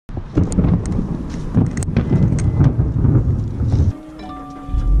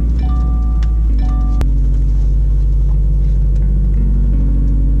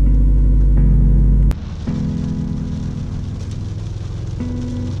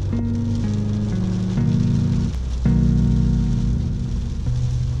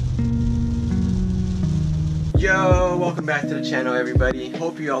welcome back to the channel, everybody.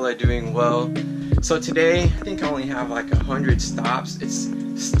 Hope you all are doing well. So today, I think I only have like 100 stops. It's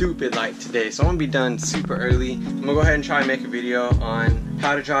stupid light today, so I'm gonna be done super early. I'm gonna go ahead and try and make a video on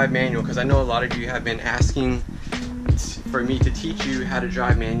how to drive manual, because I know a lot of you have been asking for me to teach you how to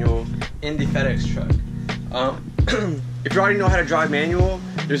drive manual in the FedEx truck. If you already know how to drive manual,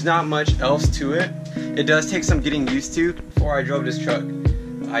 there's not much else to it. It does take some getting used to. Before I drove this truck,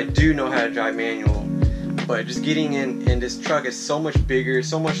 I do know how to drive manual, but just getting in this truck is so much bigger,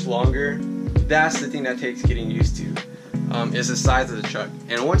 so much longer. That's the thing that takes getting used to, is the size of the truck.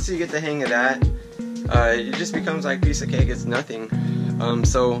 And once you get the hang of that, it just becomes like piece of cake. It's nothing.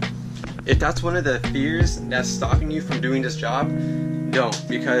 So if that's one of the fears that's stopping you from doing this job, don't,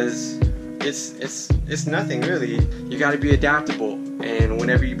 because it's nothing really. You got to be adaptable, and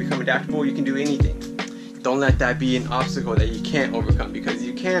whenever you become adaptable, you can do anything. Don't let that be an obstacle that you can't overcome, because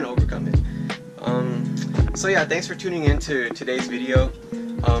you can overcome it. So yeah, thanks for tuning in to today's video,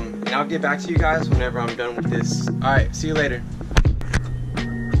 and I'll get back to you guys whenever I'm done with this. Alright, see you later.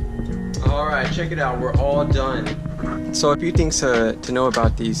 Alright, check it out, we're all done. So a few things to know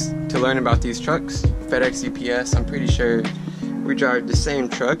about these, to learn about these trucks. FedEx, UPS, I'm pretty sure we drive the same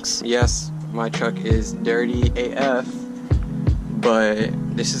trucks. Yes, my truck is dirty AF, but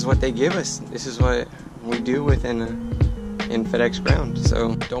this is what they give us. This is what we do in FedEx ground,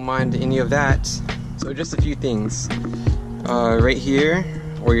 so don't mind any of that. So just a few things. Right here,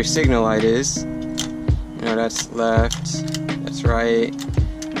 where your signal light is, you know, that's left, that's right.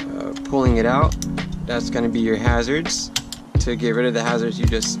 Pulling it out, that's going to be your hazards. To get rid of the hazards, you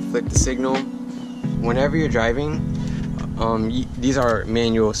just flick the signal. Whenever you're driving, these are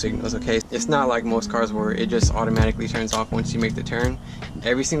manual signals, okay? It's not like most cars where it just automatically turns off once you make the turn.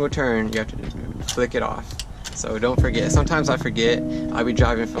 Every single turn, you have to flick it off. So don't forget. Sometimes I forget. I'll be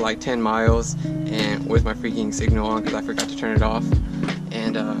driving for like 10 miles and with my freaking signal on because I forgot to turn it off.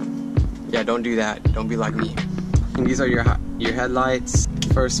 And yeah, don't do that. Don't be like me. And these are your headlights.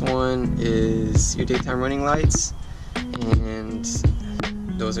 First one is your daytime running lights, and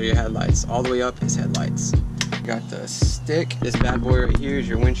those are your headlights. All the way up is headlights. Got the stick. This bad boy right here is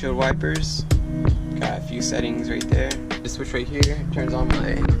your windshield wipers. Got a few settings right there. This switch right here turns on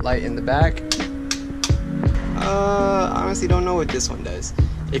my light in the back. I honestly don't know what this one does.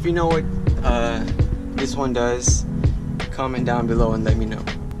 If you know what this one does, comment down below and let me know.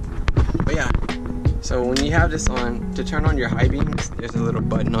 But yeah, so when you have this on, to turn on your high beams, there's a little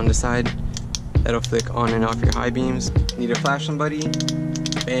button on the side that'll flick on and off your high beams. Need to flash somebody?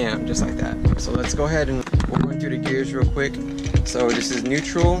 Bam, just like that. So let's go ahead and we'll run through the gears real quick. So this is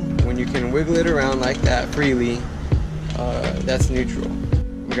neutral. When you can wiggle it around like that freely, that's neutral.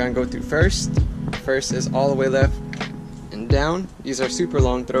 We're gonna go through first. First is all the way left and down. These are super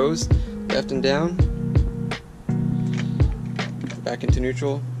long throws. Left and down. Back into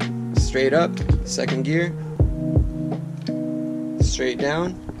neutral. Straight up. Second gear. Straight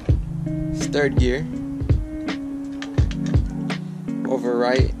down. Third gear. Over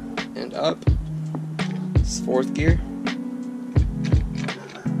right and up. Fourth gear.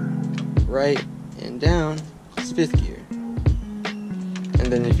 Right and down. Fifth gear.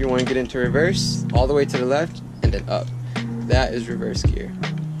 And then if you want to get into reverse, all the way to the left and then up. That is reverse gear.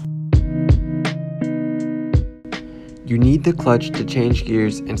 You need the clutch to change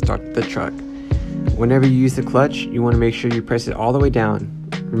gears and start the truck. Whenever you use the clutch, you want to make sure you press it all the way down.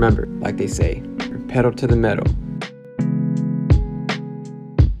 Remember, like they say, pedal to the metal.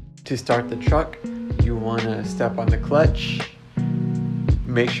 To start the truck, you want to step on the clutch,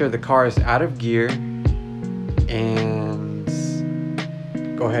 make sure the car is out of gear, and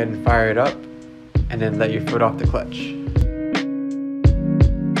go ahead and fire it up, and then let your foot off the clutch.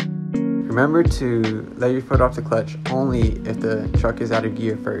 Remember to let your foot off the clutch only if the truck is out of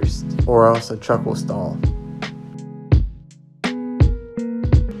gear first, or else the truck will stall.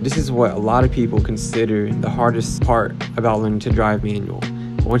 This is what a lot of people consider the hardest part about learning to drive manual.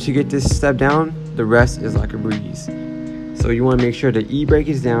 Once you get this step down, the rest is like a breeze. So you want to make sure the e-brake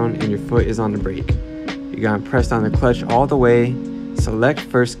is down and your foot is on the brake. You gotta press down the clutch all the way, select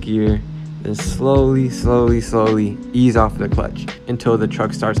first gear, then slowly ease off the clutch until the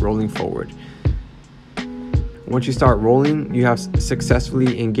truck starts rolling forward. Once you start rolling, you have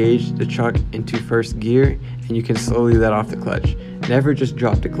successfully engaged the truck into first gear, and you can slowly let off the clutch. Never just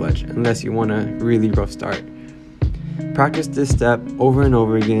drop the clutch unless you want a really rough start. Practice this step over and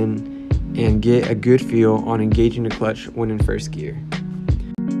over again and get a good feel on engaging the clutch when in first gear.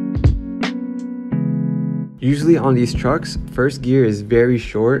 Usually on these trucks, first gear is very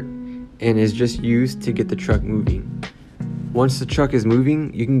short and is just used to get the truck moving. Once the truck is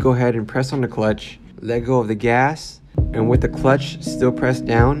moving, you can go ahead and press on the clutch, let go of the gas, and with the clutch still pressed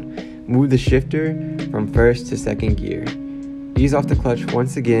down, move the shifter from first to second gear. Ease off the clutch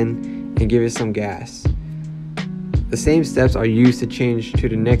once again and give it some gas. The same steps are used to change to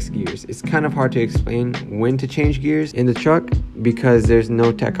the next gears. It's kind of hard to explain when to change gears in the truck because there's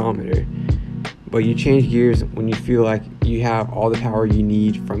no tachometer. But you change gears when you feel like you have all the power you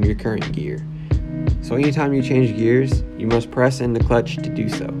need from your current gear. So anytime you change gears, you must press in the clutch to do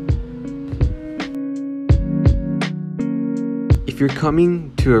so. If you're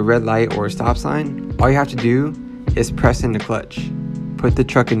coming to a red light or a stop sign, all you have to do is press in the clutch, put the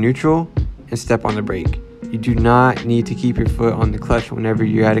truck in neutral, and step on the brake. You do not need to keep your foot on the clutch whenever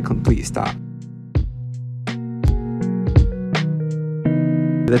you're at a complete stop.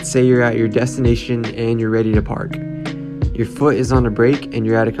 Let's say you're at your destination and you're ready to park. Your foot is on the brake and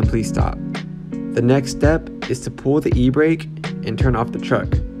you're at a complete stop. The next step is to pull the e-brake and turn off the truck.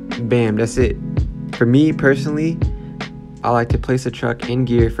 Bam, that's it. For me personally, I like to place the truck in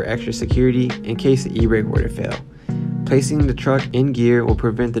gear for extra security in case the e-brake were to fail. Placing the truck in gear will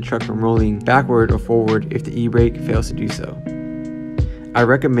prevent the truck from rolling backward or forward if the e-brake fails to do so. I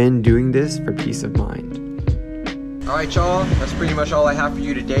recommend doing this for peace of mind. Alright y'all, that's pretty much all I have for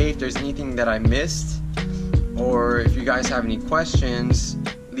you today. If there's anything that I missed, or if you guys have any questions,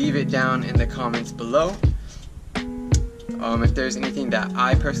 leave it down in the comments below. If there's anything that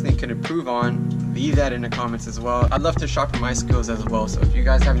I personally could improve on, leave that in the comments as well. I'd love to sharpen my skills as well, so if you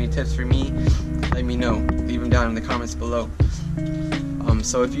guys have any tips for me, let me know. Leave them down in the comments below.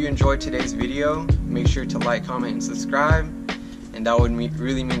 So if you enjoyed today's video, make sure to like, comment, and subscribe, and that would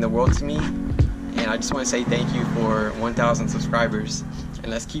really mean the world to me. And I just want to say thank you for 1,000 subscribers, and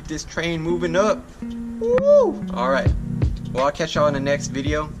let's keep this train moving up. Woo! Alright, well, I'll catch y'all in the next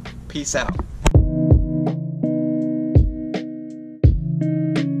video. Peace out.